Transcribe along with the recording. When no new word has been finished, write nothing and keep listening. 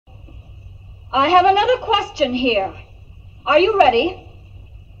I have another question here. Are you ready?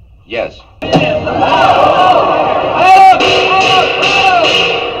 Yes. Step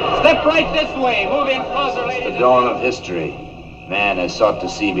right this way. Move in closer, ladies. The dawn of history. Man has sought to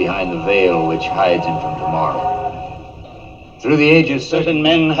see behind the veil which hides him from tomorrow. Through the ages, Certain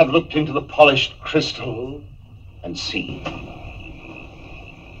men have looked into the polished crystal and seen.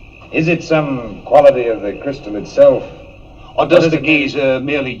 Is it some quality of the crystal itself? Or does the gazer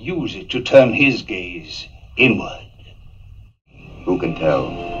merely use it to turn his gaze inward? who can tell?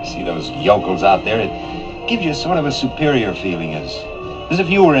 See those yokels out there? It gives you sort of a superior feeling, as if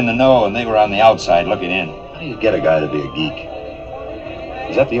you were in the know and they were on the outside looking in. How do you get a guy to be a geek?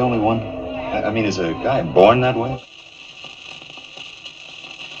 Is that the only one? I mean, is a guy born that way?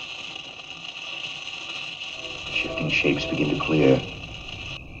 Shifting shapes begin to clear.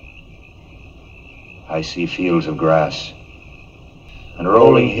 I see fields of grass and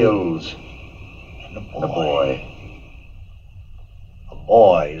rolling hills And a and a boy. A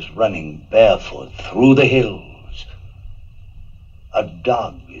boy is running barefoot through the hills. A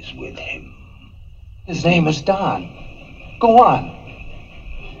dog is with him. His name is Don. Go on.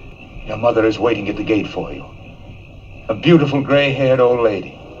 Your mother is waiting at the gate for you. A beautiful gray-haired old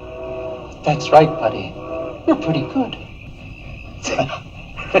lady. That's right, buddy. You're pretty good.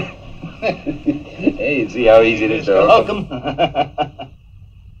 Hey, see how easy it is to Welcome.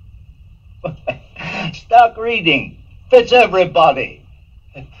 Stop reading. Fits everybody.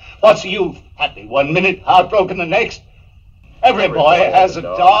 What's youth? Happy one minute, heartbroken the next. Every boy has a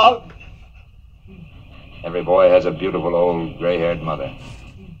dog. Every boy has a beautiful old gray-haired mother.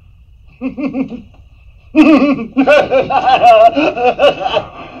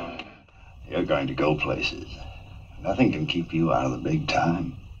 You're going to go places. Nothing can keep you out of the big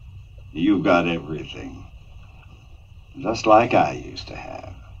time. You've got everything. Just like I used to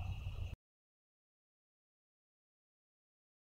have.